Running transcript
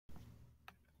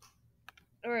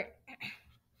Alright.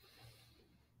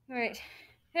 Alright.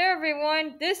 Hey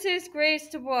everyone, this is Grace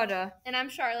Tabata, And I'm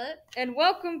Charlotte. and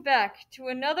welcome back to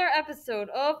another episode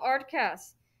of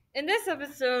Artcast. In this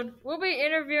episode, we'll be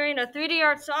interviewing a 3D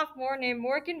art sophomore named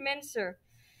Morgan Mincer.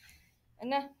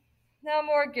 And now,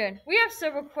 Morgan, we have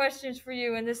several questions for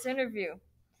you in this interview.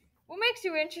 What makes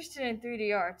you interested in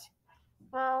 3D art?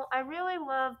 Well, I really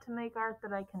love to make art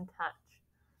that I can touch.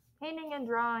 Painting and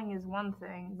drawing is one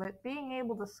thing, but being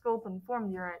able to sculpt and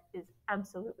form the art is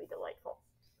absolutely delightful.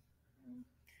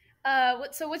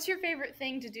 What's your favorite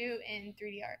thing to do in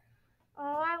 3D art?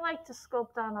 Oh, I like to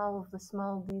sculpt on all of the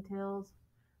small details.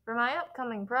 For my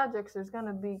upcoming projects, there's going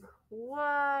to be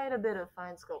quite a bit of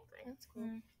fine sculpting. That's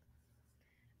cool.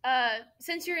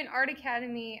 Since you're in Art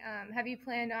Academy, have you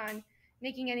planned on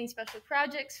making any special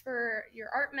projects for your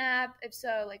art map? If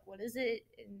so, like what is it?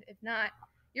 And if not,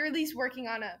 you're at least working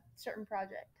on a certain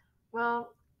project.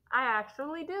 Well, I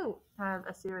actually do have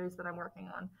a series that I'm working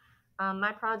on.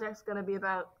 My project's going to be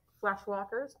about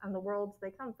fleshwalkers and the worlds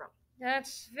they come from.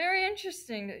 That's very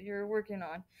interesting that you're working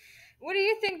on. What do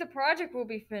you think the project will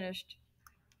be finished?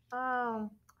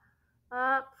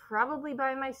 Probably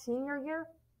by my senior year.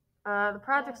 The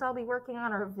projects I'll be working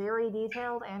on are very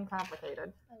detailed and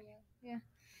complicated. Oh yeah.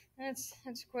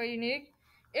 That's quite unique.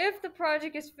 If the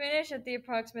project is finished at the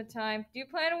approximate time, do you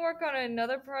plan to work on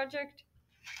another project?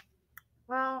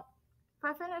 Well, if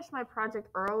I finish my project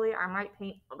early, I might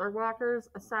paint other walkers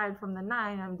aside from the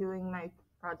 9 I'm doing my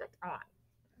project on.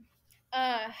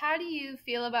 How do you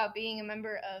feel about being a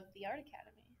member of the Art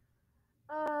Academy?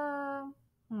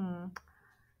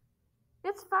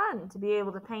 It's fun to be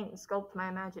able to paint and sculpt my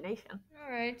imagination.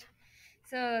 Alright.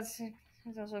 So that's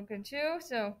also good too.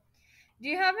 So do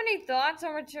you have any thoughts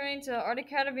on returning to Art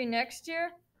Academy next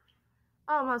year?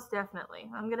 Oh, most definitely.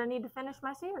 I'm going to need to finish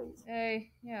my series.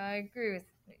 Yeah, I agree with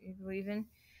what you believe in.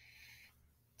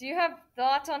 Do you have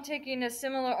thoughts on taking a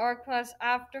similar art class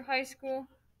after high school?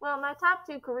 Well, my top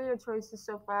 2 career choices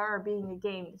so far are being a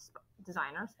game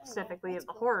designer, specifically of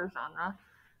the horror genre,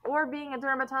 or being a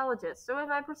dermatologist. So if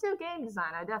I pursue game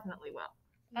design, I definitely will.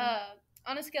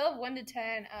 On a scale of 1 to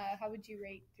 10, how would you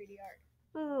rate 3D art?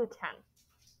 Ooh, 10.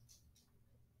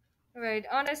 Alright,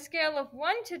 on a scale of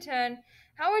 1 to 10,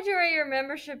 how would you rate your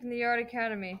membership in the Art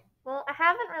Academy? Well, I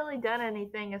haven't really done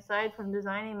anything aside from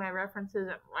designing my references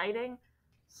and writing,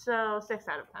 so 6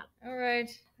 out of 10.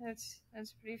 Alright, that's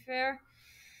pretty fair.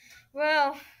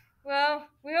 Well,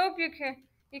 we hope you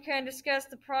can discuss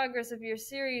the progress of your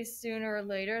series sooner or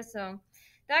later. So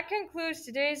that concludes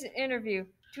today's interview.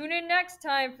 Tune in next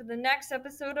time for the next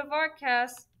episode of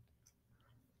Artcast.